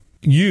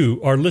You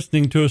are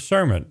listening to a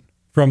sermon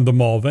from the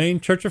Mulvane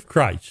Church of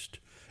Christ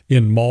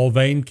in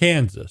Mulvane,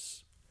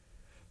 Kansas.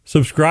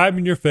 Subscribe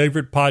in your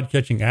favorite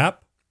podcatching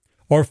app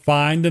or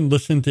find and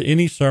listen to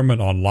any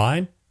sermon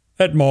online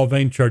at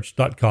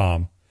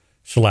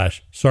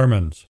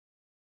mulvanechurch.com/sermons.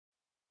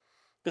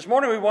 This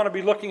morning we want to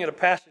be looking at a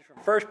passage from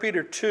 1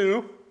 Peter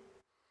 2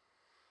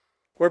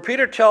 where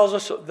Peter tells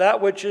us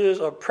that which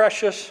is of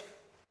precious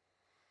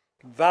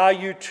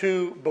value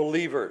to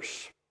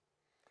believers.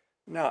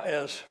 Now,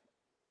 as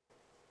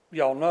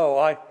y'all know,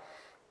 I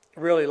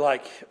really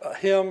like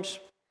hymns.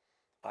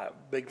 I'm a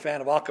big fan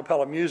of a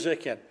cappella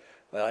music, and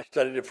I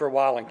studied it for a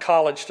while in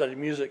college, studied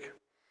music.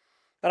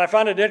 And I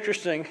find it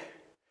interesting,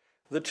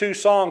 the two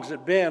songs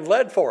that Ben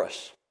led for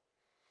us.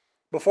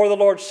 Before the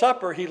Lord's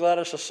Supper, he led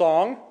us a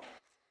song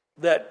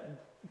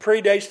that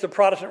predates the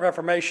Protestant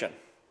Reformation.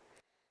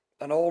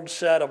 An old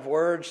set of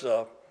words,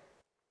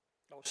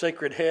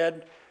 Sacred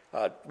Head.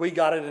 We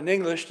got it in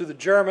English through the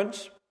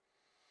Germans.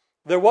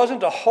 There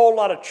wasn't a whole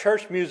lot of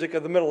church music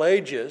of the Middle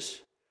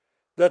Ages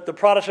that the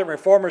Protestant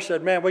reformers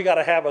said, man, we got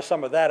to have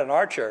some of that in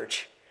our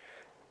church.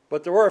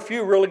 But there were a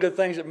few really good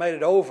things that made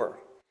it over.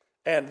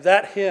 And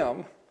that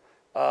hymn,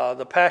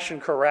 the Passion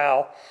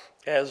Chorale,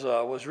 as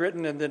was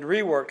written and then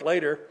reworked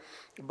later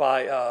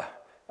by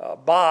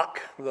Bach,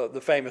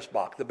 the famous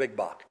Bach, the big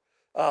Bach.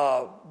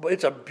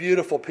 It's a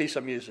beautiful piece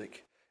of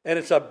music. And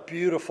it's a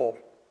beautiful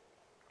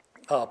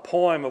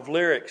poem of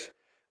lyrics.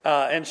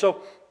 And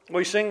so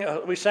we sang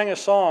a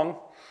song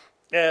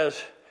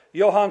as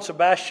Johann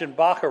Sebastian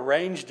Bach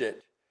arranged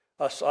it,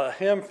 a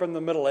hymn from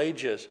the Middle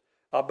Ages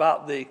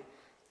about the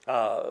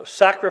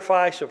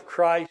sacrifice of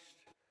Christ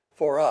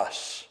for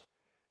us.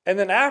 And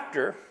then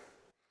after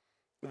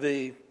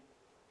the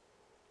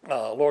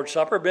Lord's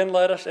Supper, Ben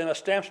led us in a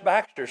Stamps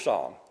Baxter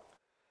song.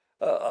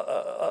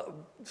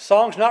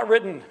 Songs not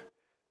written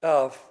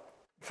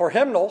for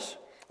hymnals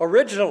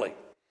originally,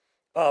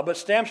 but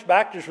Stamps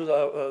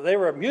Baxter they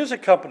were a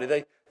music company.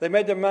 They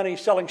made their money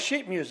selling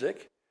sheet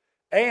music,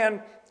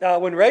 and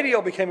when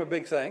radio became a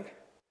big thing,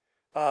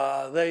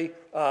 they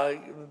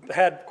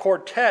had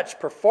quartets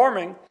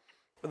performing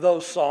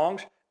those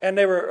songs, and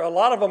a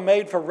lot of them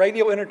made for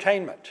radio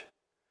entertainment.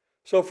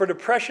 So for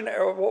Depression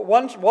era,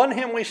 one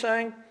hymn we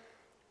sang,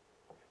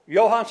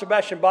 Johann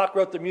Sebastian Bach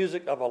wrote the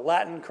music of a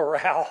Latin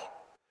chorale.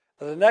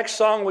 The next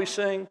song we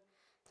sing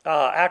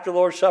after the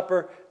Lord's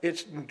Supper,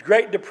 it's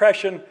Great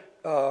Depression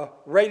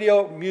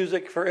radio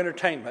music for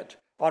entertainment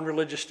on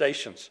religious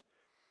stations.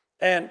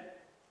 And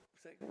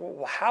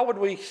how would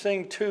we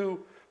sing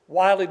two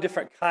wildly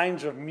different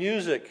kinds of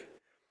music?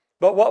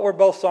 But what were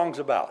both songs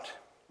about?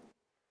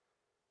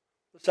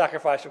 The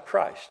sacrifice of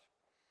Christ.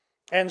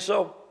 And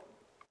so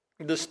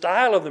the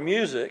style of the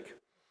music,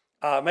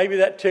 maybe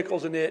that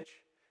tickles an itch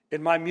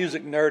in my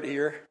music nerd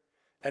ear,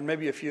 and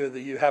maybe a few of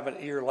you have an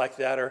ear like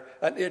that or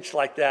an itch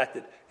like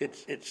that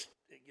it gets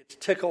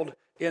tickled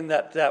in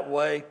that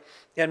way.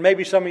 And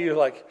maybe some of you are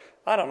like,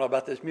 I don't know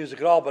about this music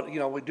at all, but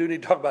we do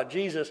need to talk about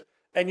Jesus.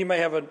 And you may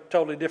have a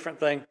totally different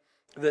thing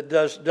that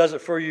does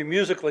it for you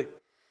musically.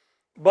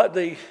 But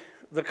the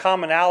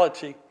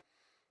commonality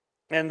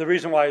and the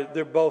reason why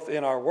they're both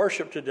in our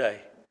worship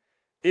today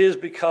is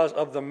because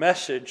of the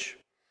message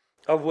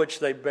of which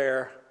they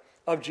bear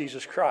of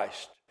Jesus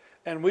Christ.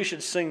 And we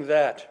should sing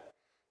that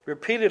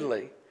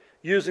repeatedly,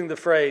 using the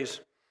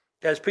phrase,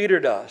 as Peter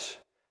does,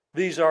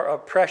 these are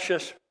of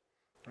precious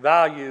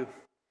value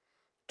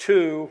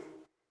to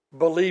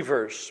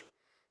believers.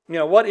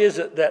 What is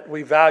it that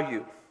we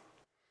value?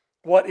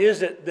 What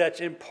is it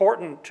that's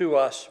important to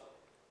us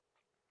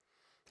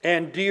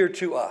and dear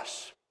to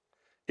us?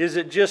 Is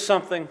it just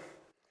something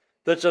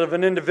that's of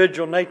an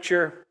individual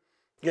nature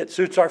that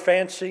suits our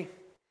fancy?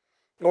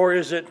 Or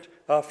is it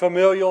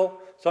familial?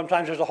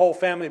 Sometimes there's a whole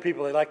family of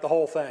people, they like the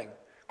whole thing.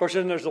 Of course,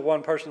 then there's the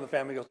one person in the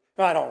family who goes,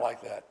 no, I don't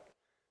like that.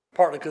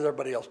 Partly because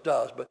everybody else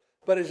does.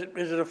 But is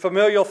it a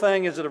familial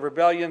thing? Is it a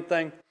rebellion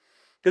thing?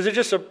 Is it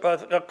just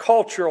a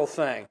cultural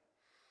thing?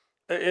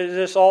 Is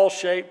this all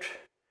shaped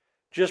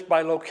just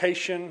by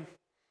location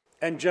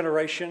and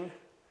generation?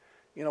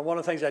 One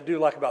of the things I do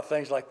like about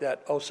things like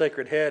that, O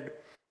Sacred Head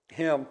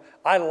hymn,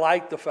 I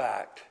like the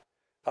fact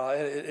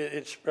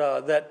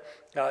that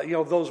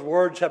those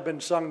words have been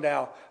sung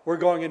now. We're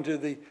going into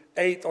the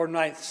 8th or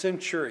 9th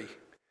century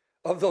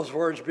of those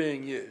words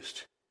being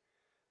used.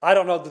 I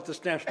don't know that the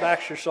Stamps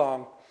Baxter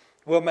song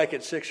will make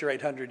it 600 or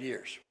 800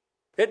 years.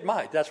 It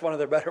might. That's one of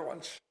their better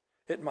ones.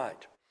 It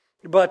might.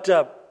 But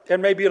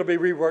and maybe it'll be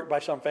reworked by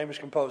some famous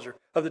composer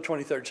of the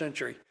 23rd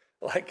century,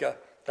 like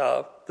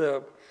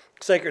the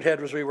Sacred Head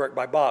was reworked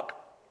by Bach.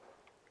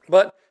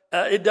 But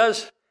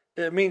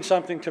it means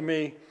something to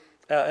me,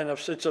 and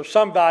it's of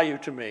some value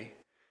to me,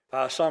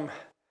 some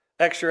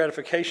extra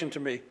edification to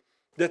me,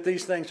 that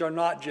these things are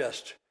not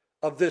just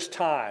of this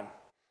time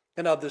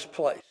and of this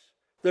place.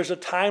 There's a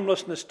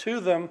timelessness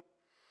to them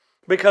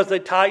because they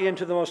tie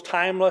into the most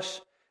timeless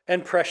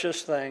and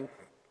precious thing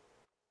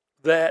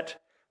that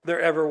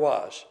there ever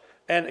was.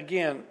 And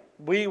again,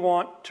 we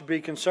want to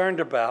be concerned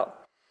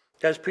about,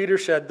 as Peter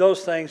said,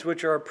 those things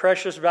which are of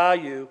precious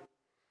value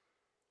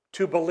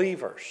to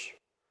believers.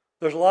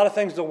 There's a lot of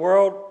things the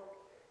world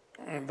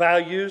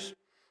values.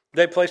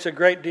 They place a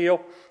great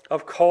deal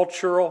of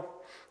cultural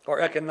or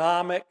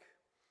economic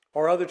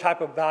or other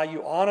type of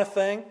value on a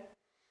thing.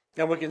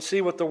 And we can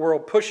see what the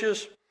world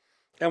pushes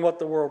and what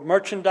the world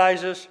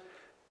merchandises.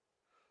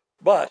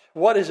 But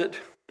what is it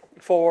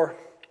for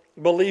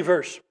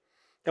believers?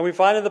 And we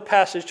find in the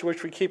passage to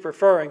which we keep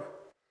referring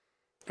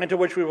and to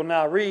which we will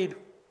now read,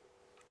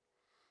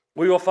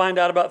 we will find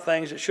out about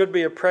things that should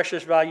be of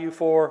precious value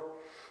for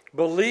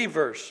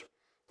believers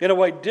in a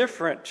way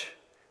different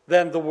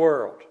than the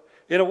world,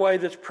 in a way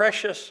that's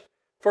precious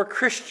for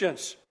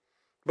Christians,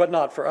 but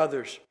not for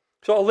others.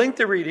 So a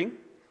lengthy reading,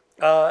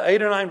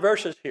 8 or 9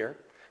 verses here,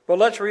 but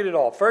let's read it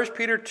all. 1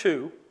 Peter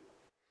 2,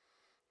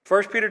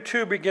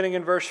 beginning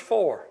in verse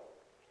 4.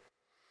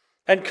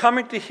 And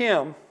coming to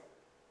him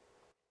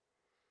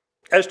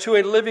as to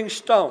a living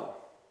stone,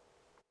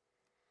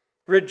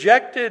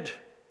 rejected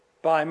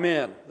by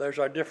men, there's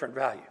our different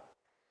value,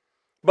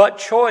 but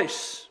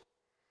choice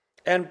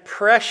and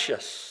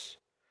precious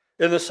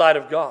in the sight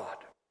of God.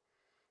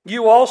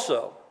 You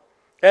also,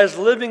 as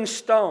living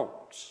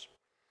stones,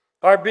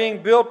 are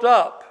being built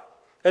up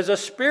as a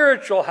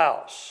spiritual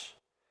house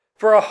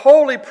for a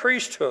holy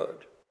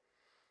priesthood,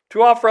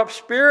 to offer up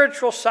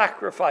spiritual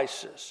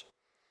sacrifices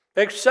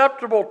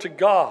acceptable to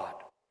God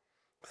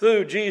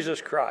through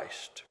Jesus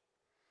Christ.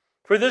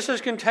 For this is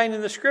contained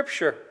in the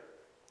Scripture.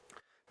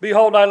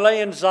 Behold, I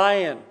lay in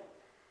Zion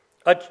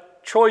a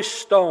choice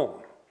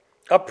stone,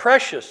 a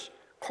precious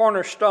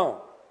cornerstone,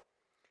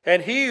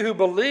 and he who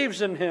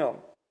believes in him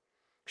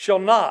shall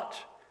not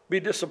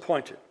be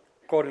disappointed,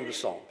 quoting the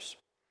Psalms.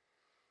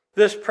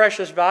 This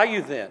precious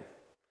value, then,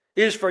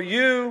 is for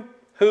you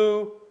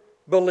who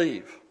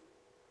believe,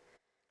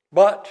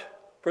 but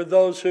for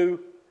those who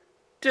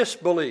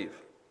disbelieve.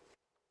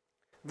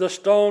 The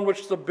stone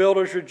which the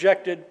builders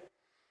rejected,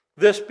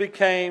 this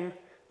became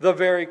the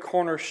very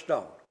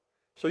cornerstone.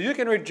 So you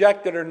can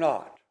reject it or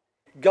not.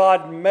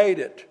 God made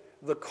it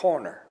the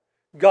corner.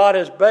 God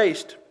has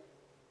based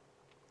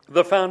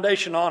the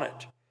foundation on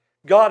it.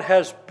 God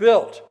has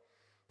built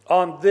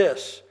on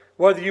this,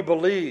 whether you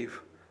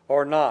believe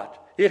or not.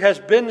 It has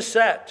been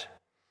set.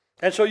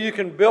 And so you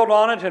can build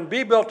on it and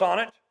be built on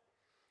it,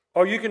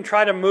 or you can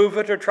try to move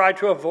it or try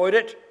to avoid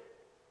it,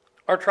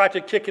 or try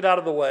to kick it out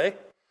of the way.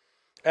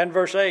 And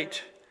verse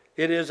 8,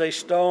 it is a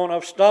stone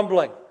of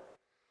stumbling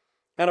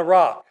and a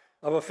rock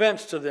of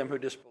offense to them who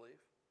disbelieve.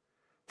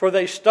 For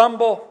they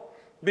stumble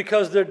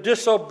because they're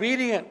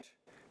disobedient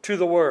to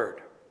the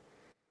word,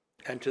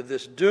 and to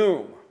this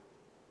doom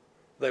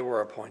they were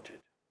appointed.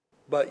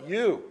 But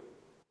you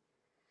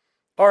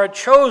are a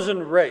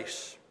chosen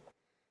race,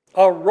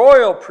 a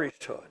royal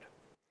priesthood,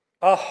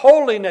 a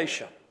holy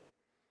nation,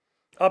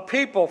 a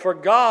people for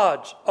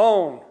God's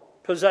own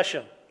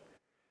possession,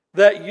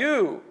 that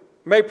you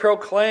may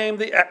proclaim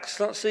the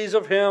excellencies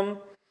of him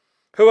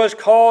who has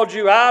called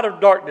you out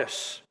of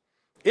darkness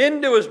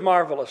into his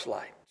marvelous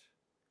light.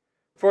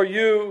 For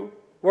you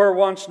were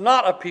once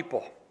not a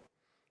people,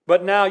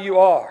 but now you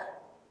are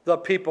the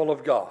people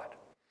of God.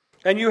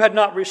 And you had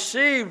not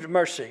received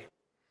mercy,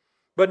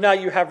 but now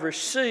you have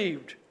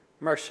received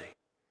mercy.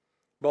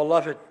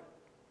 Beloved,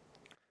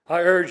 I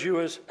urge you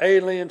as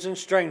aliens and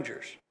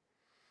strangers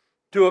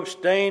to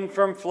abstain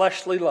from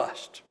fleshly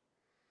lust,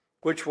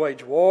 which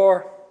wage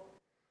war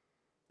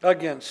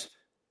against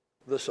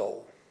the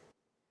soul.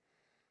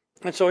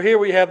 And so here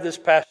we have this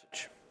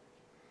passage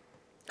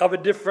of a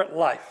different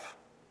life,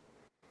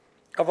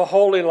 of a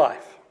holy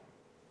life,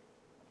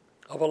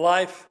 of a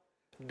life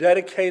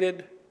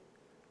dedicated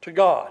to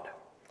God,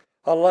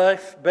 a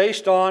life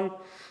based on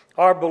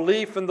our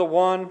belief in the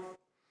one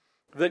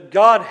that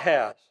God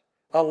has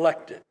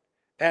elected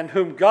and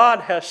whom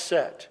God has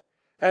set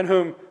and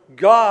whom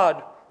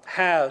God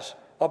has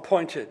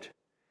appointed.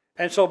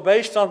 And so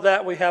based on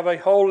that, we have a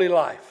holy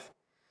life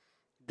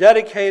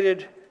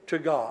dedicated to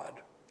God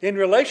in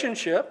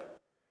relationship,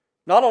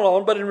 not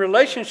alone, but in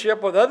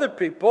relationship with other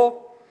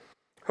people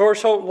who are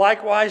so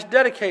likewise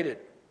dedicated.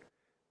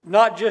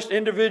 Not just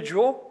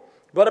individual,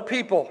 but a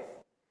people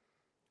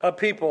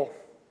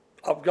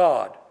of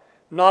God.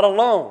 Not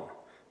alone,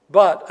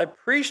 but a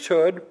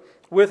priesthood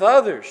with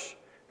others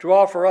to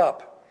offer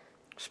up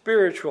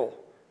spiritual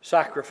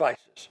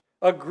sacrifices.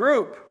 A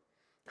group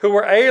who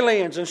were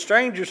aliens and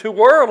strangers who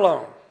were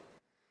alone,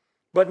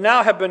 but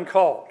now have been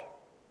called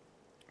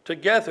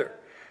together.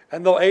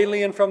 And though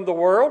alien from the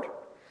world,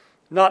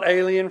 not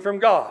alien from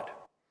God,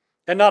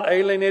 and not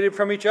alienated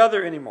from each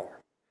other anymore,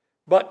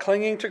 but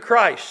clinging to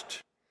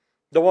Christ,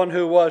 the one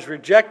who was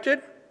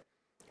rejected,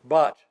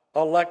 but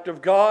elect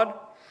of God,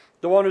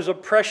 the one who's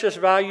of precious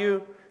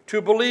value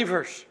to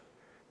believers,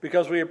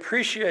 because we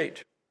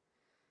appreciate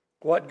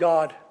what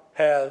God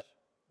has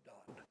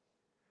done.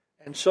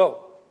 And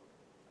so,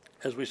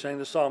 as we sang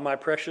the song, my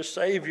precious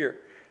Savior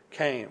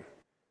came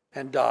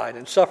and died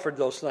and suffered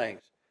those things.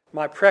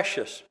 My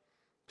precious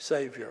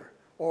Savior,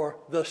 or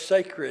the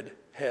sacred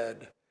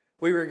head.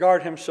 We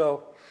regard him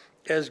so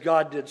as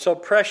God did, so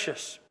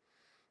precious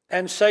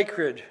and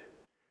sacred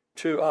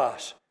to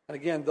us. And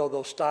again, though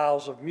those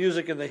styles of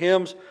music and the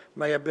hymns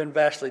may have been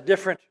vastly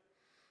different,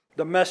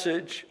 the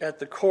message at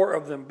the core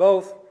of them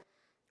both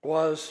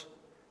was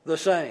the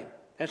same.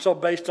 And so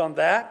based on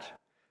that,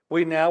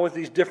 we now, with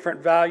these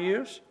different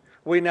values,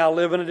 we now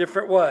live in a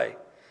different way.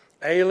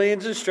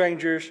 Aliens and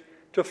strangers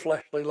to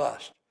fleshly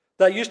lust.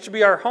 That used to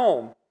be our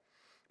home,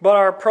 but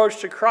our approach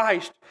to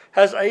Christ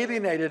has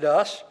alienated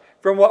us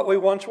from what we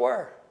once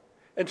were,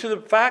 and to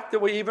the fact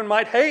that we even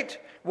might hate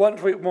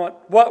what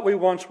we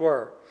once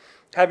were,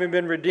 having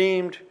been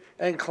redeemed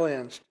and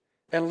cleansed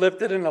and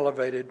lifted and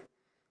elevated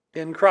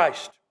in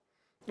Christ.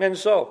 And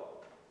so,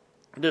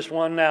 this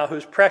one now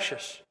who's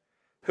precious,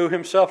 who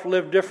himself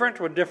lived different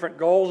with different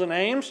goals and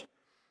aims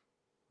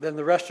than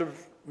the rest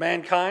of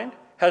mankind,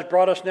 has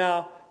brought us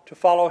now to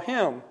follow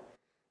him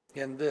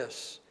in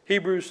this.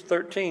 Hebrews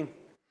 13,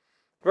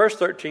 verse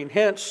 13.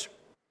 Hence,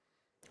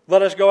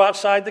 let us go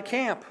outside the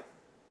camp,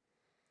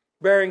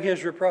 bearing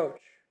his reproach.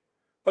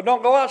 But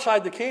don't go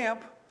outside the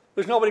camp.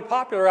 There's nobody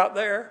popular out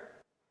there.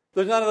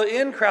 There's none of the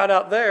in crowd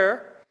out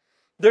there.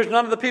 There's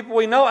none of the people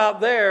we know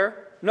out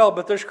there. No,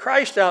 but there's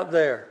Christ out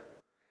there.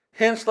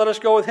 Hence, let us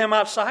go with him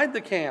outside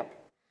the camp,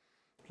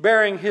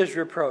 bearing his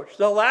reproach.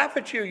 They'll laugh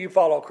at you, you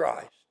follow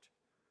Christ.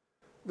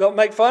 They'll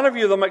make fun of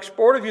you. They'll make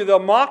sport of you. They'll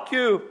mock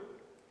you.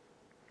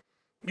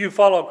 You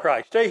follow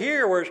Christ. Stay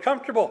here where it's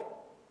comfortable.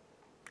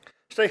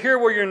 Stay here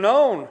where you're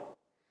known.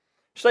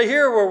 Stay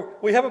here where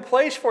we have a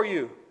place for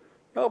you.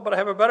 No, but I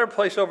have a better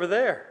place over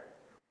there.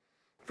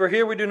 For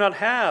here we do not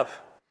have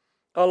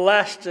a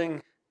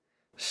lasting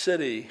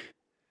city.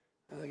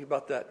 I think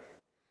about that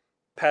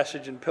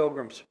passage in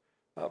Pilgrim's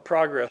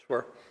Progress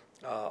where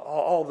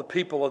all the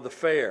people of the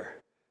fair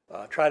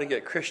try to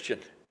get Christian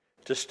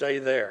to stay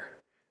there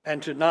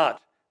and to not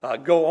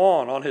go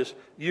on his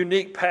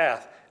unique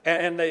path.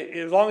 And they,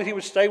 as long as he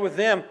would stay with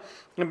them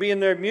and be in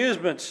their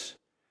amusements,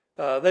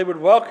 they would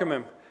welcome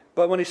him.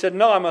 But when he said,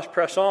 no, I must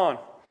press on,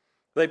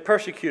 they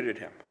persecuted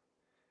him.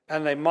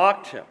 And they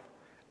mocked him.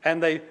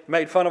 And they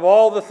made fun of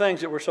all the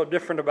things that were so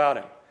different about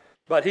him.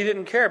 But he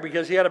didn't care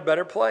because he had a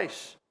better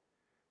place.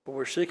 But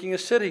we're seeking a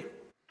city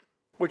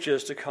which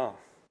is to come.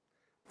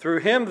 Through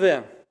him,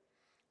 then,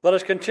 let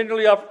us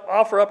continually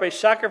offer up a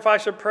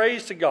sacrifice of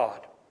praise to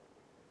God.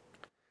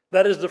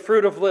 That is the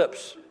fruit of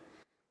lips,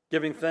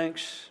 giving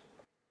thanks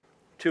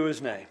to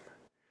his name.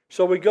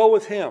 So we go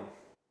with him.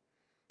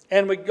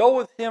 And we go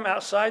with him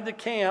outside the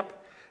camp.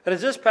 And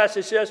as this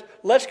passage says,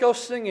 let's go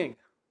singing.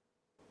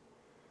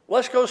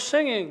 Let's go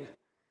singing.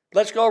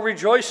 Let's go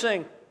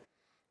rejoicing.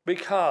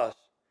 Because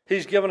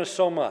he's given us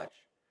so much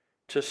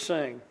to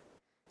sing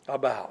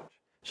about.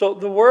 So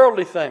the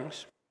worldly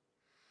things,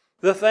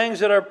 the things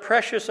that are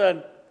precious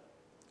and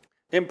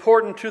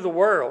important to the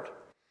world,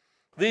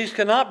 these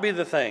cannot be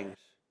the things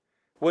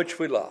which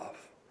we love.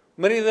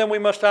 Many of them we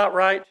must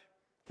outright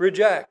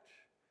reject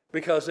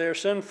because they are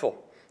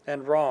sinful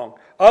and wrong.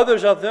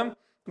 Others of them,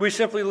 we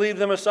simply leave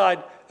them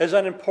aside as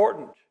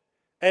unimportant,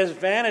 as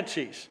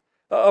vanities,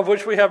 of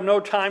which we have no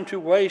time to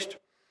waste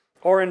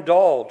or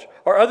indulge.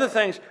 Or other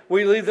things,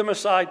 we leave them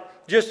aside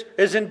just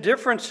as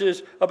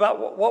indifferences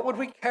about what would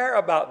we care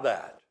about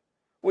that.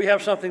 We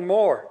have something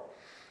more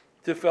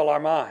to fill our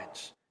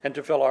minds and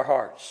to fill our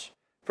hearts.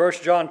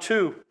 1 John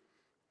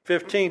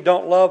 2:15,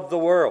 don't love the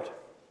world,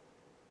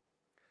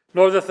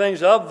 nor the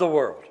things of the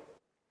world.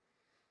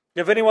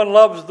 If anyone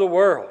loves the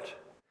world,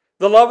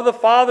 the love of the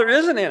Father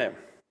isn't in him.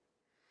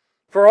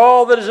 For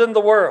all that is in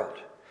the world,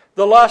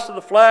 the lust of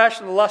the flesh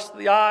and the lust of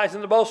the eyes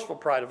and the boastful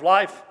pride of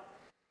life,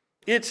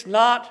 it's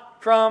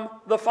not from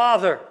the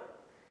Father,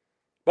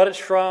 but it's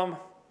from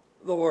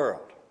the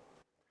world.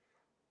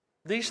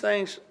 These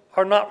things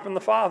are not from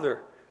the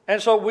Father,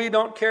 and so we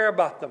don't care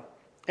about them.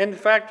 In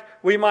fact,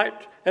 we might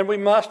and we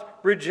must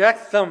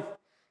reject them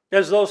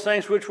as those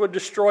things which would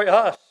destroy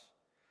us,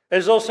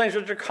 as those things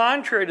which are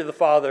contrary to the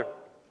Father,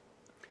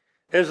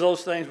 as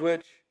those things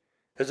which,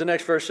 as the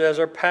next verse says,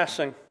 are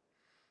passing.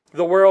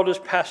 The world is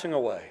passing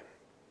away,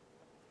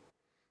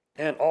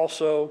 and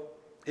also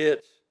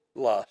its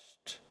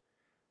lust.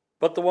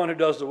 But the one who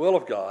does the will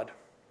of God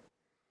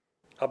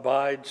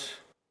abides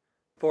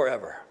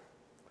forever.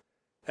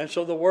 And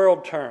so the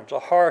world turns a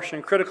harsh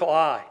and critical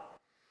eye,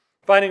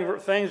 finding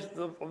things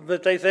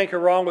that they think are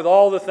wrong with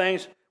all the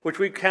things which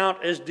we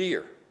count as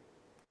dear.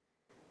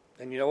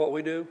 And you know what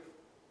we do?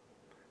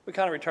 We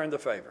kind of return the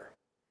favor.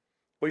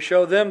 We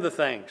show them the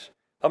things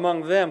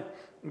among them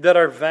that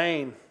are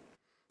vain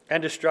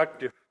and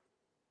destructive.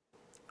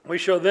 We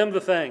show them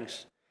the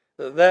things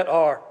that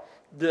are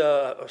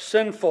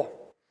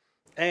sinful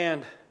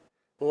and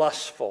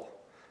lustful.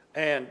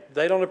 And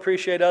they don't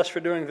appreciate us for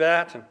doing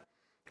that, and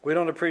we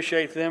don't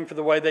appreciate them for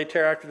the way they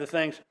tear after the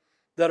things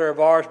that are of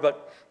ours.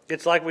 But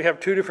it's like we have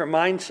two different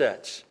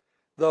mindsets,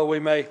 though we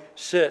may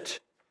sit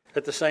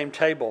at the same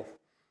table,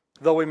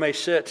 though we may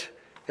sit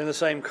in the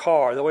same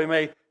car, though we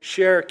may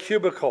share a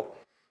cubicle,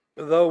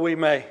 though we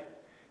may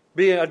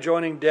be an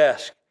adjoining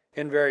desk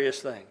in various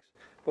things.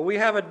 But we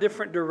have a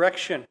different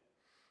direction.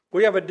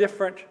 We have a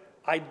different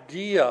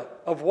idea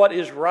of what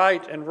is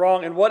right and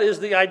wrong and what is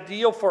the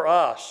ideal for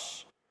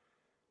us,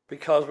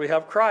 because we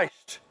have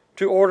Christ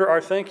to order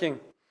our thinking.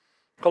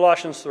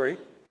 Colossians 3.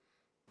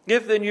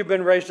 If then you've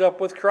been raised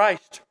up with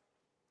Christ,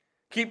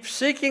 keep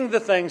seeking the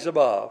things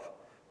above,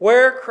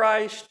 where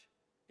Christ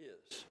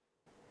is.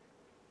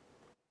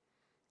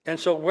 And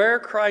so where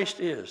Christ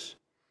is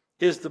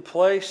the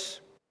place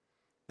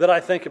that I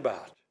think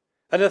about,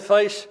 and the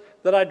place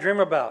that I dream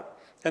about,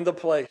 and the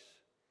place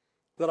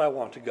that I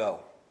want to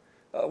go.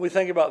 We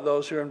think about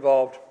those who are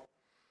involved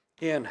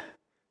in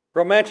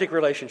romantic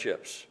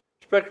relationships,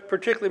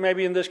 particularly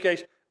maybe in this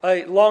case,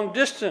 a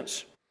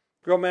long-distance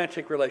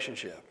romantic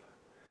relationship.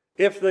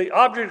 If the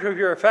object of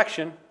your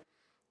affection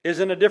is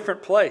in a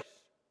different place,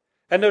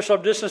 and there's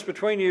some distance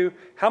between you,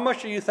 how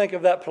much do you think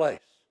of that place?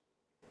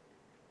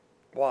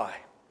 Why?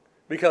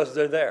 Because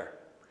they're there.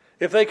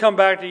 If they come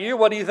back to you,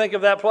 what do you think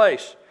of that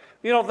place?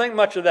 You don't think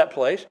much of that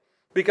place,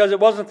 because it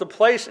wasn't the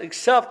place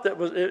itself that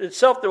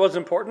was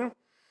important,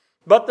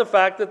 but the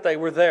fact that they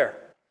were there.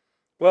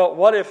 Well,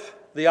 what if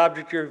the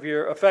object of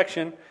your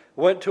affection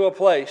went to a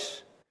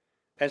place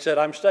and said,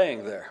 I'm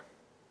staying there?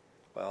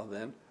 Well,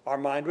 then our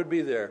mind would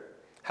be there.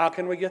 How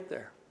can we get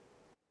there?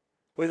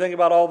 We think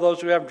about all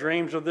those who have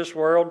dreams of this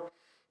world,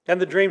 and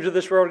the dreams of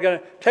this world are going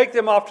to take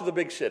them off to the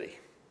big city.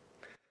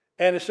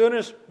 And as soon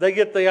as they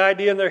get the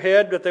idea in their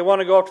head that they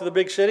want to go off to the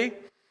big city,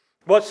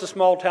 what's the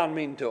small town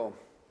mean to them?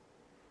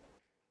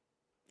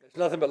 It's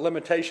nothing but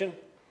limitation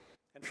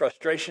and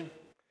frustration.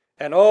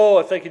 And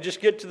if they could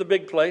just get to the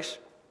big place,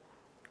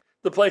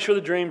 the place where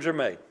the dreams are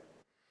made.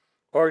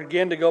 Or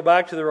again, to go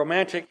back to the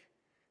romantic,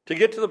 to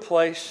get to the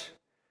place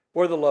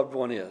where the loved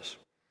one is.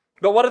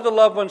 But what if the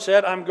loved one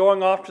said, I'm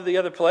going off to the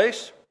other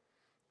place,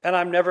 and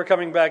I'm never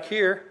coming back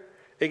here,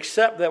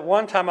 except that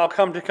one time I'll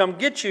come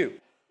get you,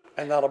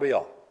 and that'll be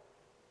all.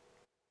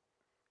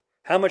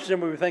 How much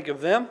then would we think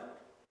of them,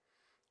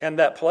 and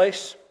that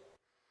place,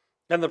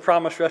 and the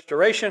promised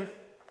restoration,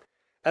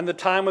 and the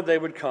time when they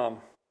would come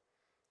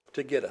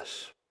to get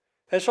us?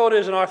 And so it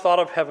is in our thought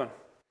of heaven.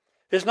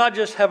 It's not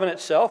just heaven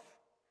itself,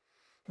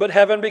 but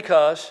heaven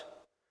because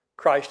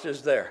Christ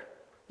is there.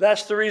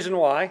 That's the reason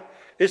why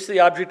it's the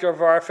object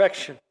of our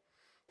affection.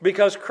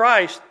 Because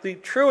Christ, the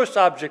truest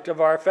object of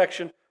our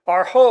affection,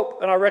 our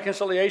hope and our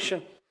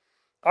reconciliation,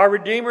 our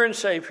Redeemer and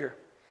Savior,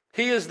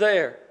 He is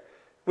there.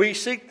 We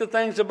seek the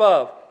things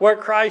above, where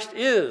Christ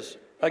is.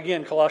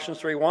 Again, Colossians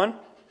 3:1,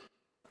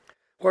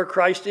 where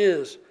Christ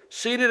is,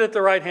 seated at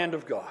the right hand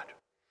of God.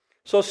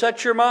 So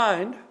set your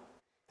mind,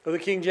 or the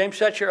King James,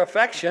 set your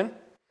affection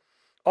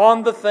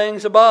on the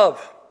things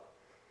above,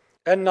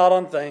 and not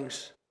on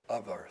things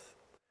of earth.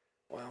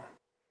 Well,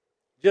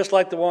 just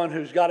like the one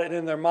who's got it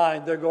in their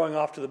mind, they're going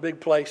off to the big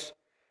place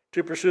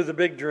to pursue the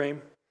big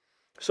dream.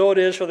 So it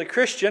is for the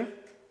Christian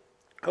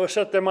who has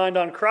set their mind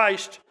on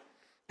Christ,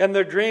 and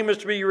their dream is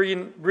to be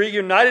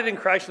reunited in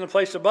Christ in the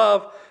place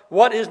above.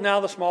 What is now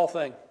the small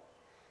thing?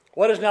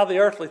 What is now the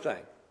earthly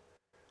thing?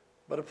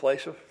 But a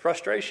place of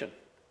frustration,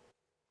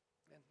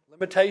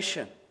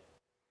 limitation,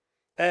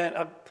 and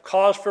a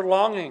cause for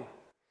longing.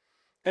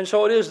 And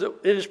so it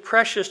is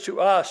precious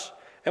to us,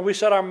 and we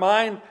set our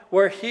mind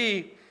where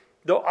He,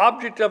 the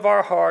object of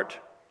our heart,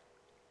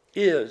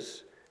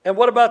 is. And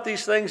what about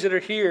these things that are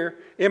here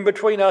in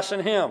between us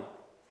and Him?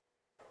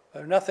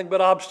 They're nothing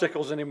but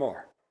obstacles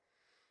anymore.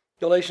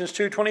 Galatians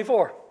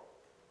 2:24.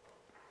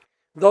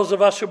 Those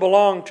of us who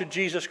belong to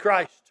Jesus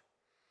Christ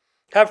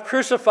have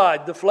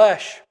crucified the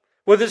flesh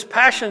with its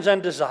passions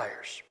and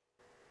desires.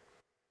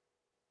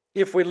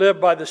 If we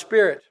live by the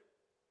Spirit,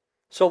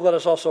 so let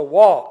us also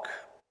walk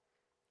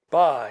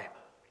by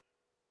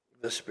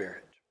the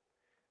Spirit.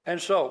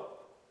 And so,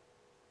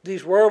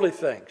 these worldly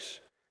things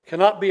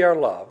cannot be our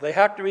love. They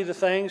have to be the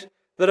things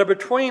that are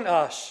between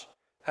us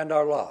and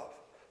our love.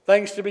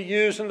 Things to be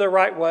used in the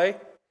right way.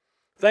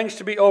 Things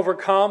to be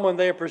overcome when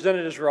they are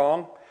presented as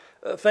wrong.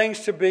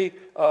 Things to be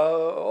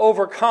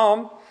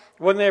overcome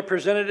when they are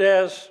presented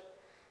as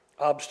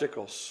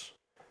obstacles.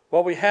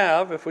 What we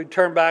have, if we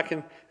turn back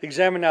and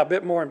examine now a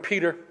bit more in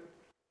Peter,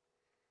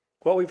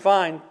 what we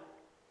find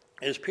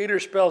is Peter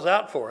spells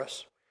out for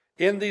us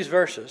in these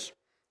verses,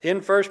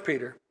 in 1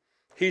 Peter,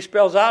 he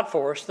spells out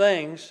for us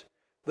things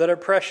that are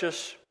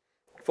precious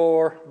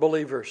for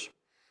believers.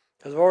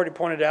 As I've already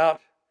pointed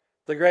out,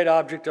 the great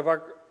object of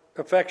our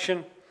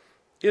affection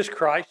is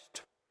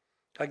Christ.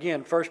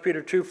 Again, 1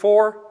 Peter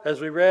 2:4,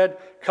 as we read,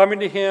 coming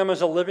to Him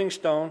as a living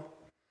stone.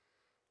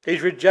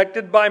 He's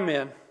rejected by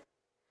men,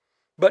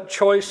 but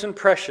choice and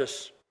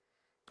precious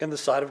in the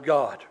sight of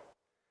God.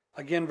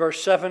 Again,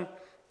 verse 7,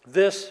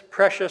 this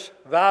precious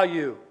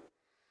value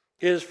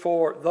is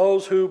for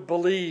those who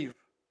believe,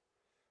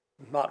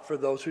 not for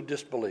those who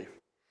disbelieve.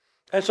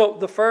 And so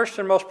the first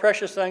and most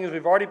precious thing, as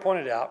we've already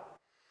pointed out,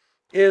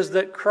 is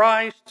that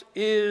Christ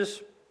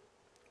is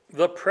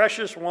the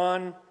precious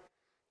one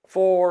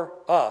for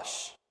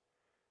us.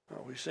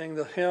 We sing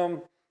the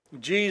hymn,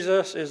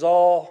 Jesus is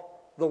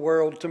all the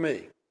world to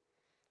me.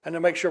 And to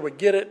make sure we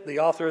get it, the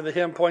author of the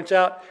hymn points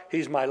out,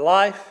 He's my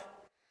life,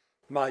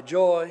 my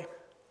joy,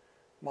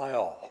 my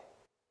all.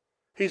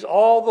 He's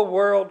all the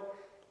world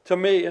to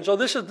me. And so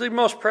this is the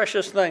most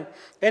precious thing.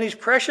 And He's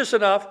precious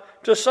enough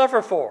to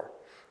suffer for.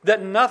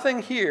 that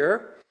nothing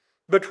here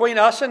between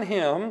us and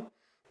him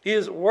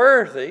is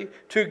worthy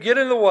to get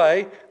in the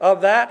way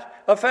of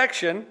that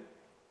affection,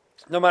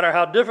 no matter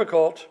how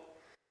difficult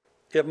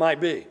it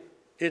might be.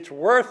 It's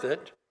worth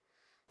it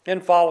in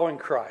following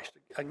Christ.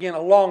 Again,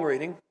 a long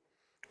reading.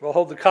 We'll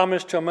hold the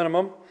comments to a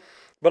minimum,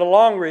 but a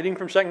long reading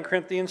from 2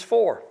 Corinthians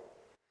 4.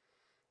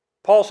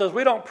 Paul says,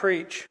 we don't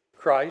preach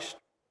Christ,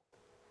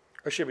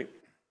 or should we?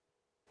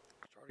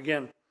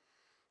 Again,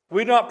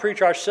 we do not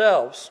preach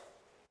ourselves,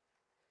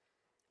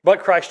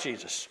 but Christ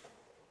Jesus,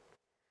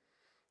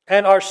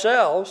 and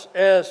ourselves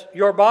as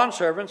your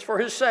bondservants for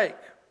his sake.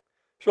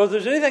 So if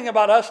there's anything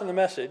about us in the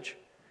message,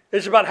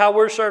 it's about how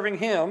we're serving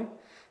him.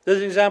 There's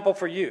an example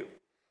for you.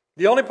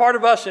 The only part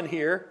of us in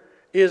here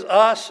is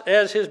us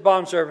as his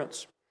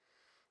bondservants.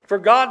 For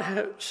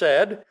God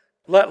said,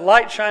 let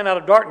light shine out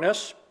of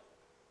darkness,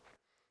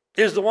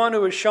 is the one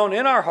who is shown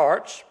in our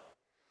hearts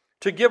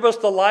to give us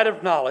the light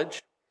of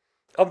knowledge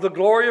of the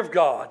glory of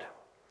God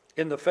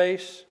in the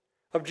face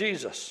of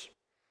Jesus.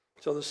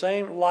 So the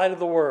same light of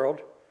the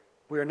world,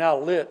 we are now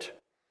lit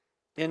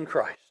in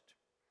Christ.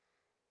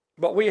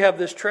 But we have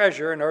this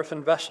treasure in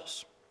earthen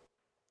vessels,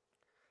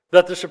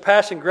 that the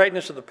surpassing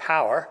greatness of the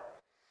power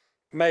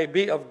may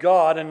be of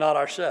God and not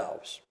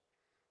ourselves.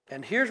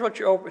 And here's what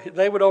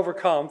they would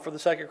overcome for the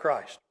sake of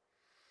Christ.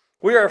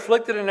 We are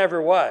afflicted in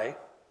every way,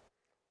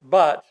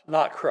 but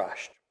not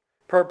crushed.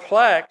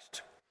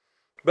 Perplexed,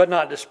 but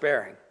not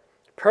despairing.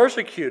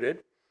 Persecuted,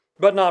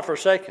 but not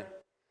forsaken.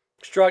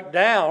 Struck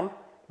down,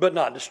 but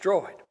not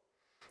destroyed.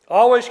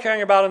 Always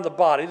carrying about in the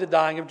body the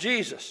dying of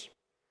Jesus,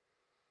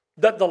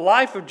 that the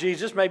life of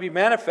Jesus may be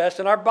manifest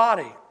in our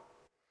body.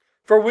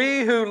 For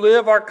we who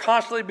live are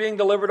constantly being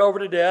delivered over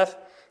to death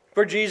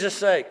for Jesus'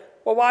 sake.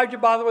 Well, why would you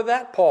bother with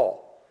that,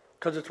 Paul?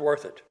 Because it's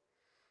worth it.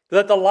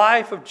 That the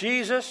life of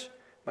Jesus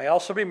may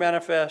also be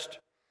manifest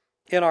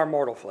in our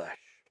mortal flesh.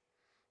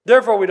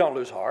 Therefore we don't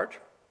lose heart.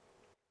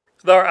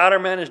 Though our outer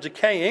man is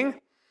decaying,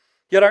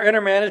 yet our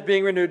inner man is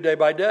being renewed day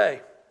by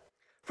day.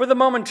 For the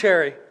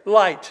momentary,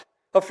 light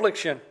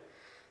affliction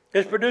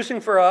is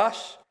producing for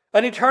us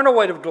an eternal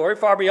weight of glory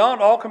far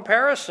beyond all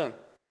comparison.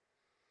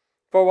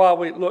 For while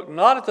we look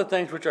not at the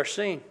things which are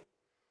seen,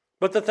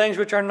 but the things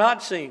which are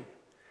not seen.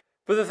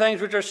 For the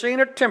things which are seen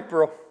are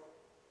temporal,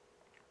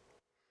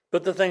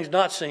 but the things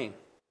not seen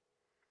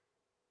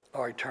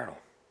are eternal.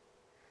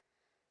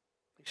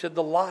 He said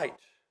the light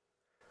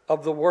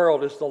of the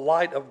world is the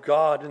light of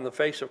God in the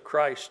face of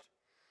Christ.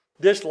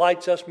 This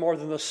lights us more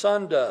than the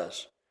sun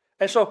does.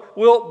 And so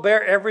we'll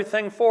bear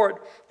everything for it.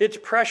 It's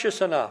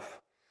precious enough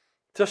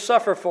to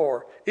suffer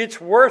for.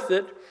 It's worth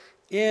it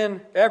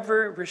in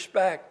every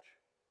respect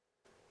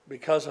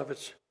because of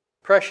its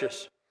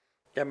precious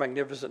and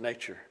magnificent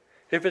nature.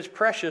 If it's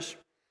precious,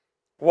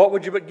 what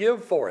would you but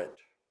give for it?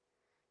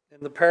 In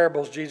the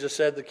parables, Jesus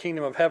said the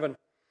kingdom of heaven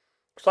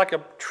is like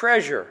a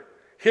treasure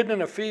hidden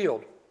in a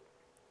field.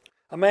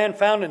 A man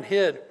found and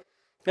hid,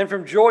 and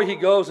from joy he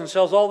goes and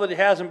sells all that he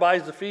has and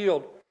buys the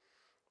field.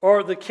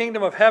 Or the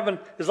kingdom of heaven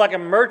is like a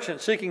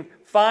merchant seeking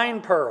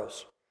fine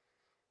pearls,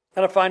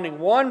 and of finding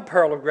one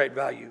pearl of great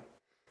value,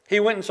 he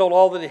went and sold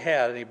all that he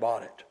had and he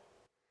bought it.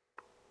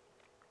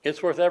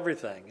 It's worth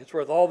everything. It's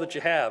worth all that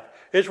you have.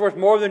 It's worth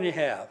more than you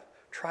have.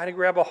 Try to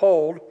grab a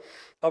hold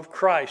of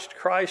Christ.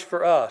 Christ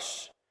for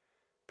us,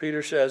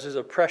 Peter says, is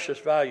of precious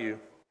value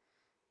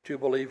to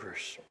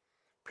believers.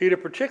 Peter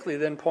particularly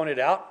then pointed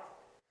out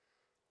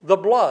the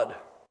blood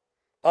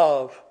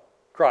of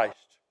Christ.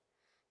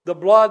 The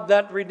blood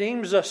that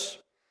redeems us.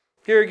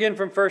 Here again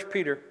from 1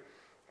 Peter.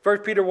 1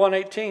 Peter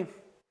 1:18.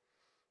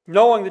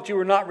 Knowing that you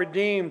were not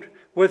redeemed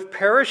with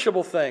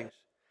perishable things,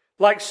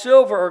 like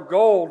silver or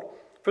gold,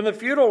 from the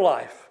futile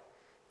life,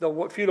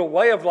 the futile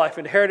way of life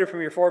inherited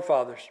from your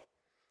forefathers,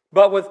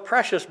 but with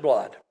precious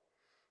blood,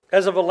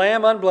 as of a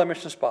lamb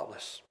unblemished and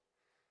spotless,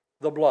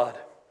 the blood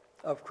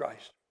of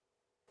Christ.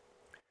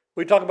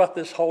 We talk about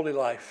this holy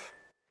life.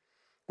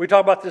 We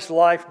talk about this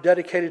life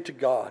dedicated to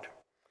God.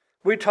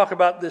 We talk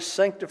about this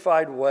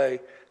sanctified way,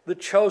 the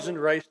chosen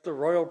race, the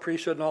royal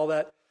priesthood and all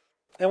that.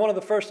 And one of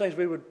the first things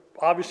we would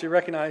obviously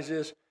recognize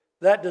is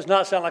that does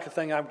not sound like a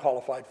thing I'm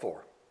qualified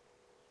for.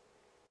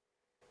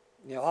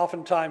 You know,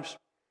 oftentimes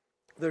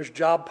there's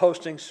job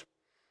postings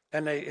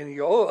and you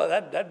go, oh,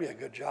 that'd be a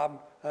good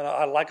job. And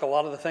I like a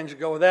lot of the things that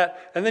go with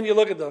that. And then you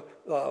look at the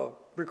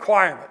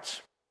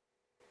requirements.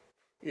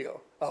 You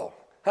go, oh,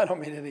 I don't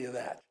mean any of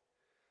that.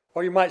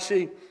 Or you might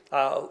see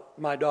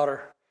my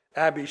daughter,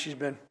 Abby, she's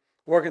been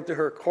working through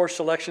her course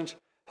selections,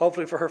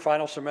 hopefully for her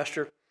final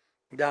semester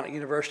down at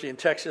university in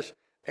Texas.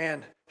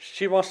 And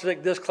she wants to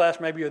take this class,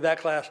 maybe or that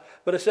class.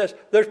 But it says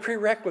there's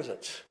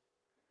prerequisites.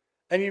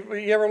 And you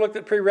ever looked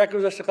at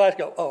prerequisites to class and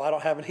go, oh, I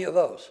don't have any of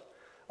those.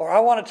 Or I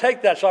want to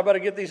take that, so I better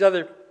get these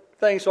other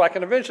things so I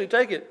can eventually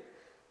take it.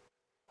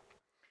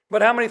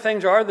 But how many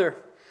things are there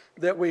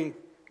that we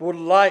would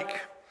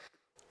like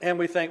and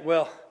we think,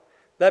 well,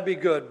 that'd be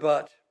good,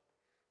 but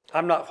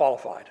I'm not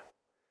qualified.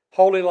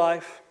 Holy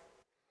life,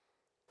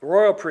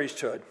 royal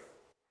priesthood,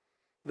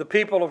 the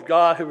people of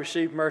God who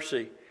receive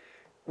mercy.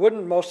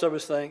 Wouldn't most of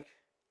us think,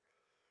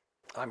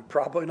 I'm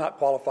probably not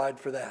qualified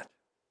for that.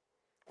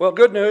 Well,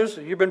 good news,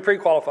 you've been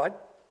pre-qualified.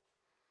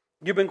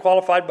 You've been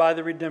qualified by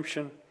the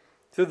redemption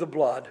through the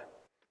blood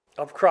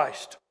of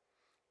Christ.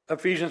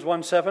 Ephesians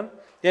 1:7,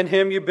 in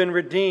him you've been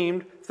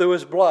redeemed through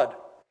his blood,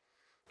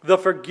 the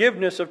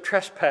forgiveness of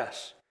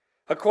trespass,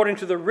 according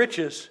to the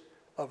riches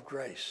of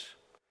grace.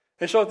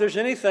 And so if there's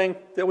anything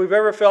that we've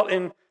ever felt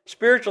in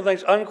spiritual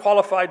things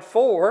unqualified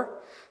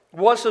for,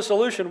 what's the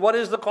solution? What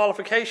is the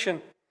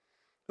qualification?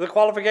 The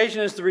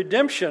qualification is the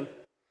redemption.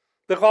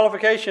 The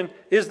qualification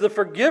is the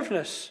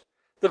forgiveness.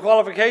 The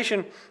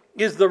qualification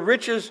is the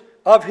riches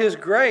of his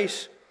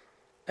grace.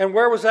 And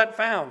where was that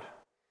found?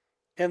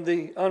 In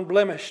the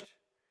unblemished,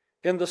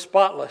 in the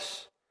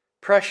spotless,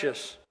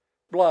 precious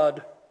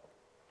blood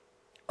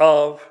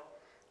of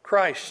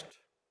Christ.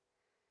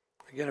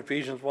 Again,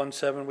 Ephesians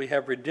 1:7, we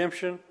have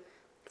redemption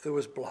through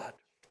his blood.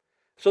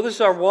 So this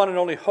is our one and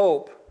only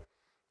hope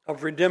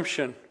of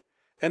redemption.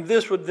 And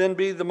this would then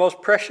be the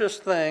most precious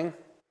thing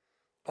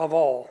of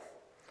all.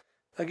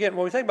 Again,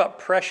 when we think about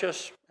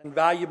precious and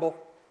valuable,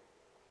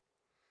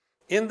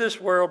 in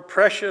this world,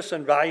 precious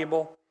and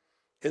valuable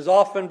is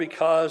often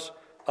because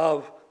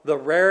of the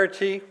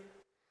rarity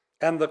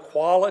and the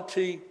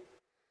quality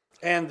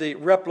and the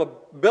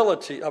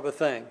replicability of a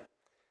thing.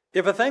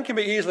 If a thing can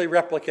be easily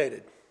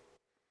replicated,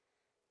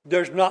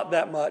 there's not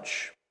that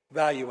much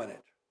value in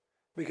it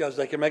because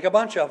they can make a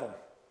bunch of them,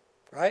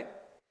 right?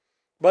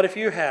 But if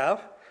you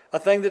have a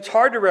thing that's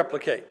hard to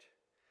replicate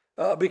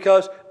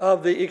because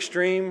of the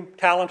extreme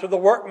talent of the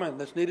workman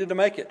that's needed to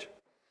make it,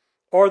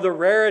 or the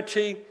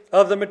rarity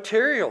of the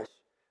materials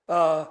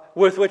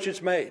with which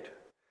it's made.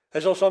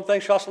 And so some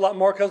things cost a lot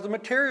more because of the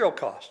material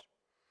cost.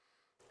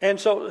 And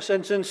so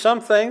since in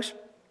some things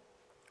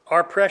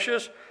are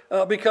precious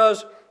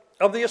because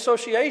of the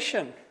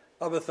association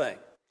of a thing,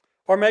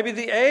 or maybe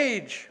the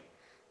age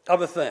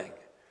of a thing.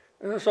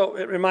 And so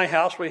in my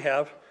house we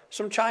have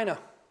some china,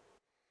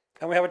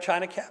 and we have a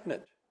china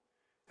cabinet.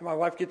 And my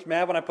wife gets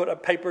mad when I put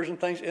up papers and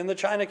things in the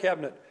china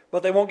cabinet,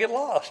 but they won't get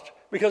lost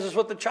because it's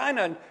with the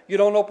china, and you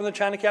don't open the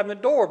china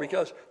cabinet door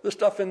because the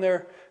stuff in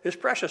there is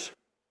precious.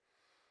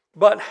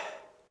 But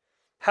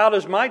how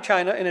does my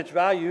china and its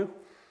value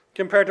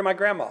compare to my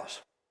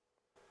grandma's?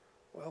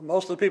 Well,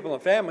 most of the people in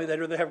the family, they'd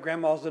rather have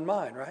grandma's than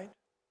mine, right?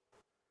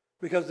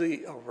 Because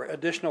the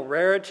additional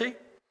rarity,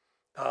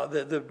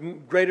 the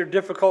greater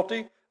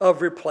difficulty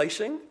of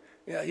replacing.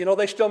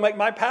 They still make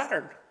my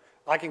pattern.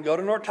 I can go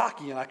to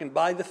Nortaki and I can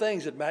buy the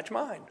things that match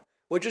mine,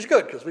 which is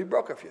good because we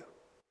broke a few.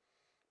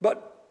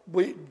 But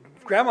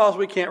grandma's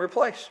we can't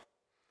replace.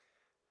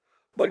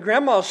 But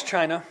grandma's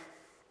china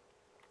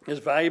is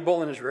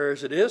valuable and as rare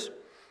as it is.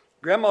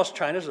 Grandma's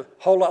china is a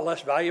whole lot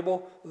less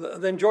valuable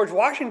than George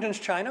Washington's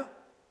china.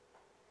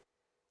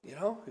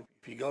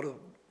 If you go to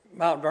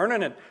Mount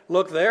Vernon and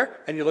look there,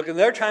 and you look in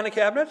their china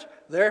cabinets,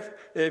 there,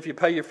 if you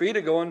pay your fee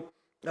to go in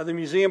the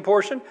museum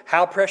portion,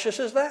 how precious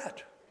is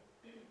that?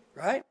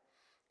 Right?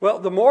 Well,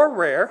 the more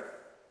rare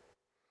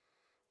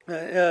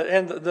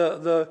and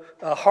the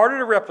harder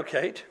to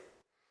replicate,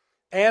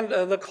 and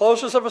the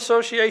closest of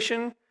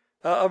association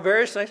of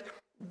various things,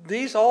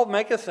 these all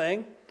make a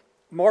thing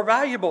more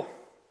valuable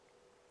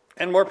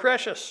and more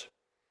precious.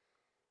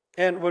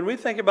 And when we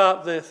think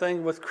about the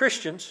thing with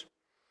Christians,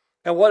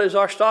 and what is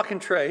our stock in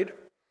trade,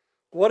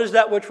 what is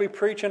that which we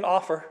preach and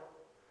offer?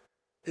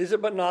 Is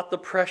it but not the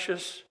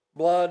precious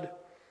blood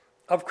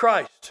of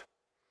Christ?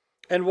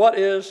 And what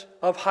is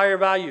of higher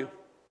value?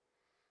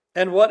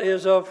 And what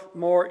is of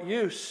more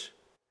use?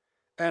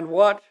 And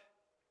what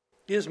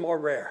is more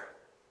rare?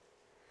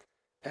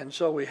 And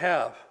so we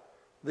have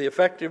the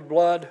effective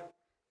blood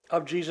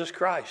of Jesus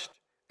Christ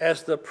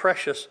as the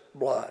precious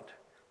blood,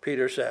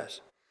 Peter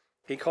says.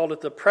 He called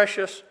it the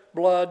precious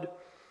blood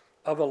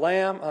of a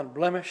lamb,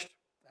 unblemished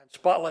and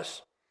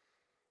spotless,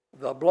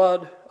 the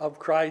blood of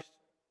Christ,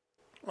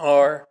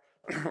 our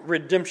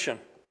redemption.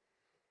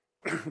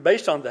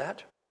 Based on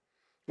that,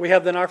 we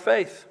have then our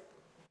faith.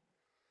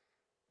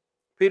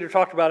 Peter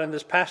talked about in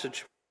this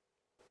passage,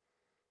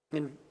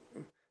 in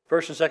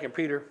 1st and 2nd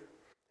Peter,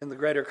 in the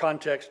greater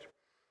context,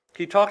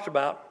 he talked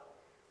about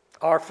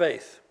our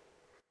faith.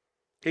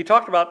 He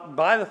talked about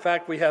by the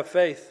fact we have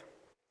faith,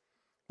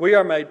 we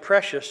are made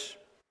precious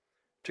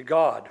to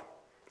God.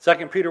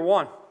 2 Peter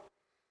 1,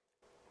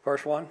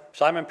 verse 1,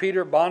 Simon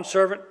Peter,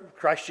 bondservant of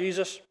Christ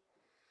Jesus,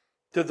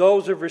 to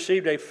those who have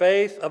received a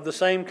faith of the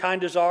same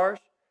kind as ours,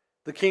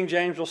 the King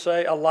James will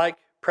say a like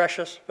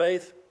precious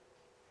faith.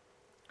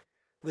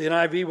 The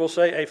NIV will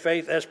say a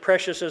faith as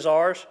precious as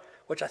ours,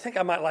 which I think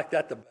I might like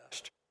that the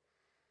best.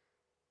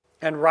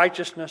 And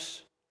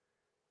righteousness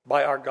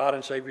by our God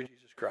and Savior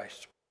Jesus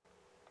Christ.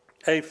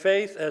 A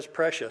faith as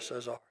precious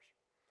as ours.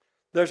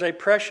 There's a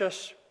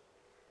precious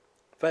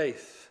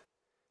faith.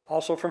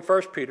 Also from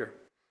 1 Peter.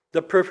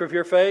 The proof of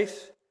your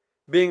faith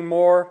being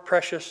more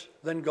precious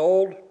than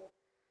gold,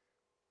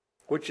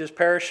 which is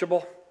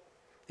perishable,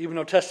 even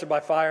though tested by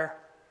fire,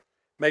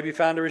 may be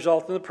found to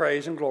result in the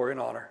praise and glory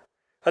and honor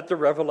at the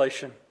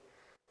revelation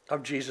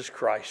of Jesus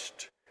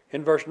Christ.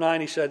 In verse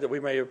 9 he said that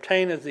we may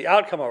obtain as the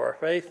outcome of our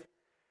faith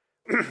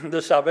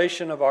the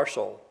salvation of our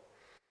soul.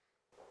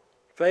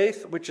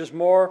 Faith which is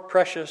more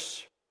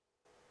precious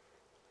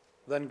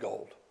than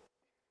gold.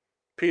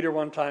 Peter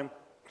one time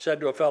said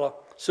to a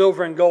fellow,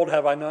 "Silver and gold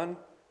have I none.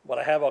 What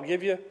I have I'll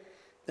give you."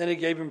 Then he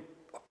gave him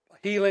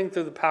healing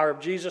through the power of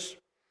Jesus.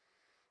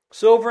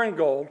 Silver and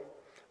gold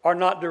are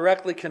not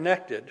directly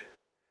connected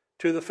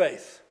to the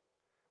faith.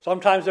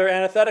 Sometimes they're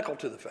antithetical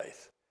to the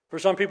faith. For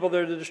some people,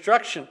 they're the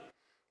destruction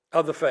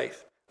of the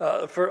faith.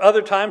 For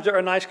other times, they're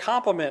a nice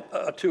complement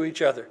to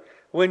each other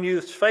when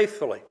used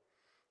faithfully.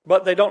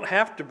 But they don't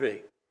have to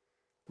be.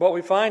 What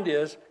we find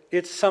is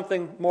it's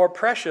something more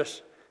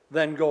precious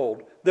than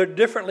gold. They're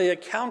differently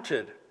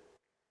accounted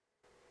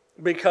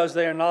because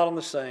they are not on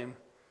the same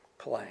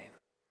plane.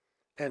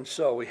 And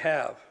so we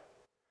have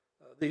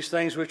these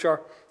things which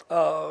are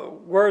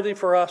worthy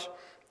for us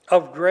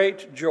of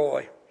great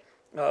joy.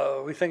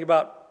 We think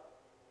about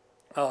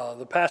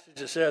the passage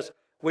that says,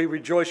 "We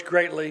rejoice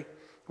greatly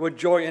with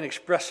joy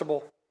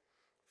inexpressible,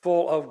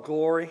 full of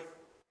glory."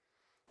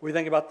 We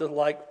think about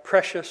the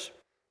precious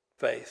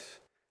faith.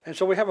 And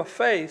so we have a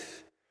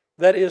faith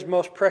that is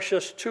most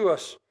precious to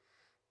us.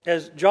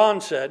 As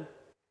John said,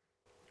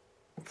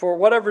 "For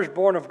whatever is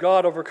born of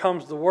God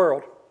overcomes the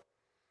world.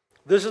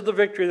 This is the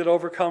victory that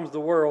overcomes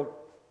the world,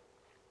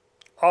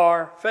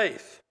 our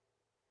faith."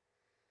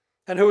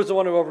 And who is the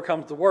one who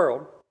overcomes the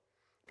world?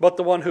 But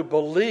the one who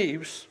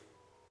believes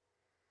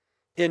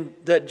in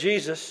that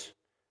Jesus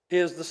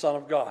is the Son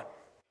of God.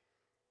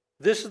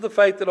 This is the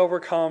faith that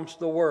overcomes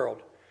the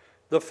world.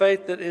 The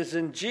faith that is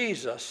in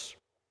Jesus,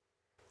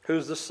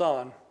 who's the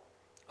Son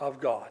of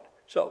God.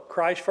 So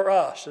Christ for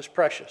us is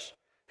precious.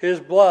 His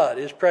blood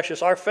is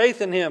precious. Our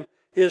faith in him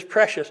is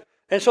precious.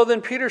 And so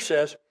then Peter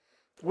says,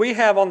 we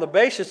have on the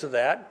basis of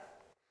that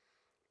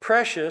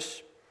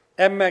precious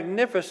and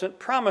magnificent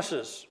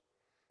promises.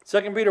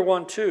 2 Peter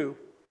 1:2,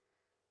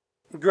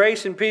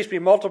 "Grace and peace be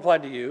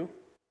multiplied to you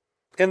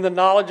in the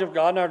knowledge of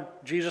God and our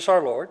Jesus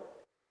our Lord,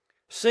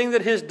 seeing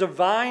that his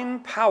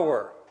divine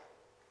power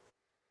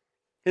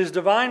has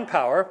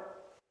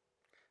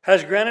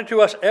granted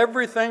to us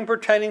everything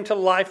pertaining to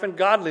life and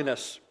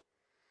godliness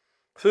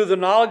through the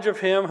knowledge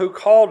of him who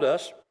called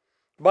us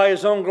by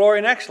his own glory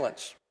and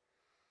excellence.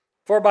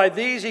 For by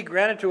these he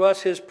granted to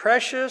us his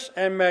precious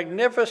and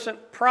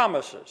magnificent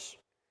promises,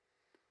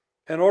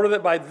 in order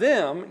that by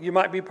them you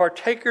might be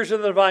partakers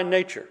of the divine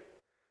nature."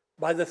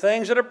 By the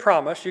things that are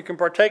promised, you can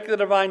partake of the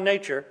divine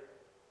nature,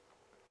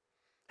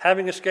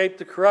 having escaped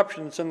the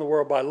corruption that's in the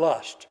world by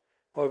lust.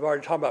 Well, we've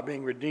already talked about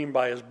being redeemed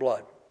by his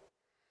blood.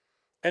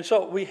 And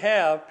so we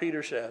have,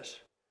 Peter says,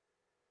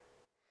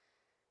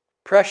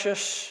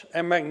 precious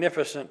and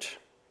magnificent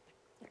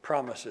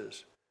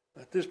promises.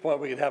 At this point,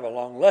 we could have a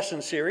long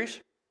lesson series.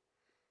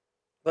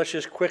 Let's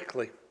just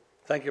quickly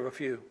think of a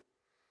few.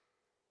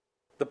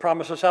 The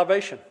promise of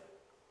salvation,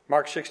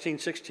 Mark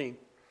 16:16.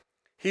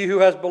 "He who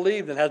has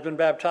believed and has been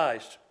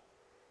baptized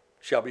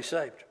shall be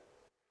saved."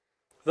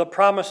 The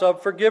promise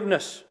of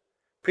forgiveness.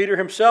 Peter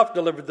himself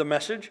delivered the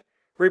message,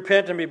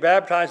 "Repent and be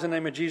baptized in the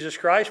name of Jesus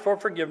Christ for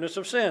forgiveness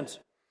of sins,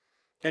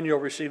 and you'll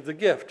receive the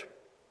gift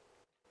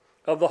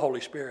of the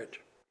Holy Spirit."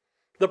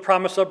 The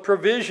promise of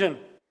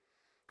provision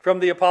from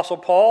the Apostle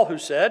Paul, who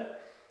said,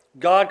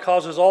 "God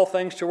causes all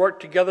things to work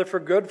together for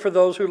good for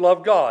those who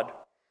love God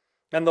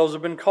and those who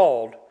have been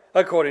called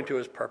according to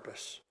his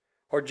purpose."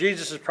 Or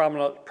Jesus'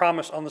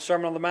 promise on the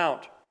Sermon on the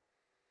Mount,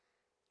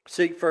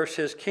 "Seek first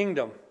his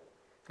kingdom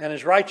and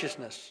his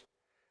righteousness,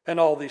 and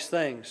all these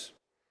things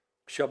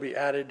shall be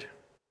added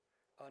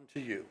unto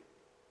you."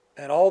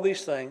 And all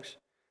these things,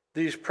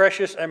 these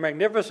precious and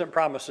magnificent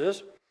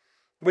promises,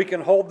 we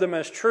can hold them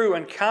as true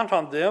and count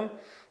on them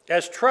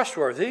as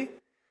trustworthy,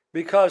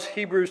 because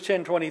Hebrews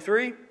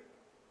 10:23,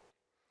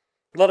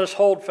 "Let us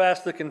hold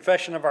fast the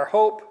confession of our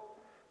hope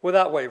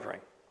without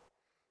wavering,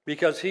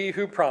 because he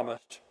who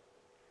promised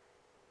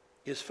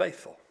is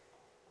faithful."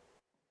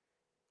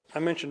 I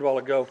mentioned a while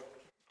ago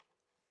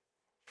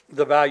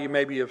the value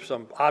maybe of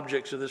some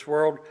objects of this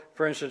world,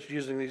 for instance,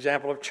 using the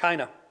example of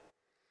China.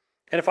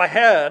 And if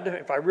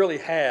I really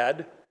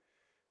had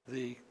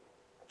the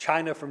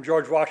china from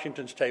George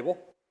Washington's table,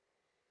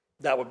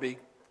 that would be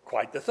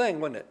quite the thing,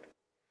 wouldn't it?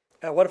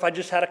 And what if I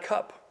just had a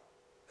cup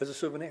as a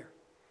souvenir?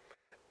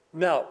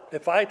 Now,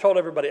 if I told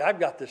everybody, "I've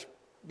got this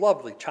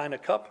lovely china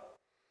cup,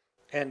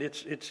 and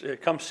it's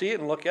come see it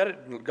and look at it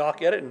and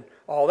gawk at it and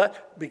all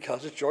that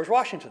because it's George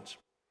Washington's."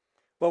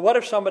 Well, what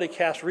if somebody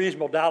cast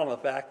reasonable doubt on the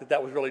fact that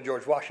that was really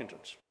George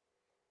Washington's?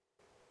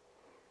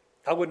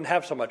 I wouldn't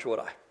have so much, would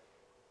I?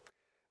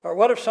 Or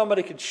what if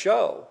somebody could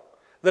show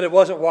that it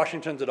wasn't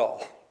Washington's at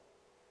all?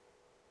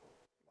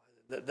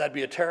 That'd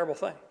be a terrible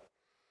thing.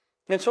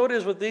 And so it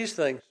is with these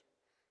things.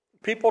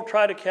 People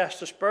try to cast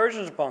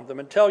aspersions upon them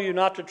and tell you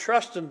not to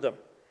trust in them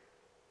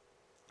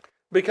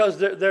because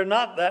they're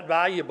not that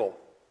valuable.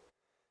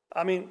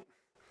 I mean,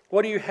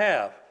 what do you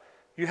have?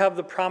 You have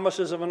the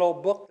promises of an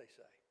old book, they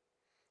say.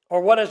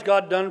 Or what has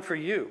God done for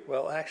you?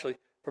 Well, actually,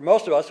 for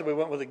most of us, if we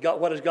went with the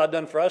what has God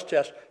done for us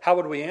test, how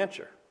would we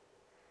answer?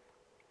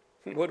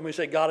 Wouldn't we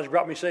say God has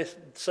brought me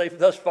safe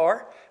thus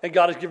far, and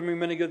God has given me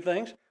many good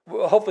things?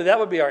 Well, hopefully that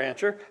would be our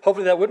answer.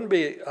 Hopefully that wouldn't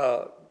be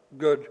a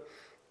good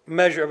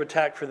measure of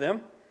attack for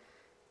them.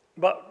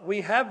 But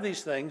we have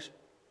these things,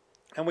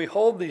 and we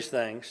hold these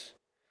things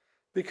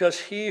because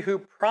he who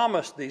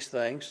promised these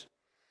things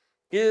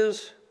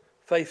is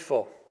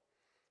faithful.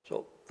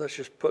 So let's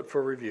just put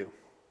for review.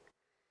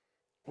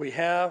 We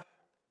have,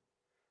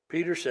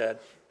 Peter said,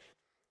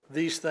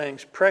 these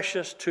things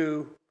precious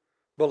to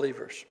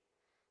believers.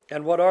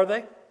 And what are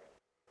they?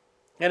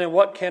 And in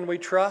what can we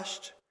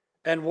trust?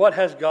 And what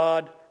has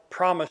God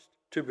promised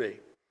to be?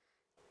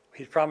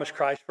 He's promised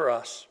Christ for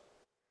us,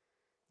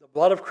 the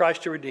blood of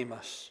Christ to redeem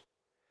us.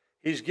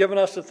 He's given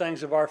us the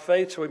things of our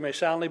faith so we may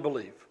soundly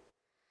believe.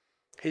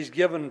 He's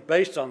given,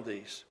 based on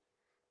these,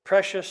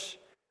 precious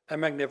and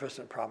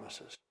magnificent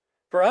promises.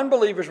 For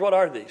unbelievers, what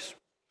are these?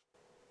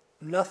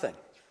 Nothing.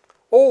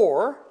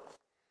 Or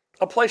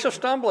a place of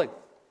stumbling,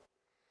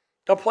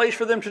 a place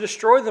for them to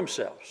destroy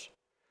themselves.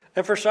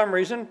 And for some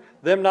reason,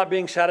 them not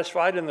being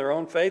satisfied in their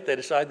own faith, they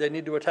decide they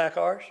need to attack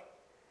ours.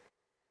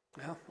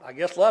 Well, I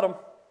guess let them.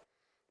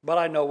 But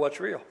I know what's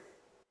real.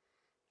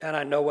 And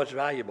I know what's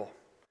valuable.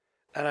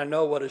 And I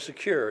know what is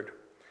secured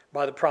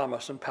by the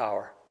promise and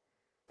power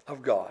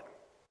of God.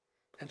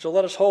 And so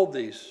let us hold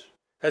these,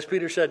 as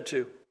Peter said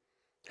too,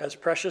 as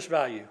precious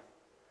value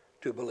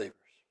to believers.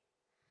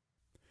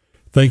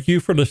 Thank you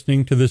for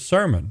listening to this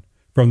sermon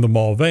from the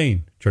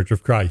Mulvane Church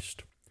of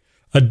Christ.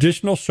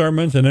 Additional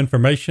sermons and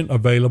information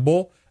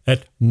available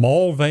at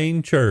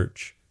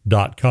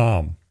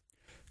mulvanechurch.com.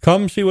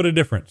 Come see what a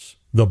difference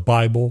the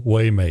Bible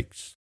way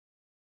makes.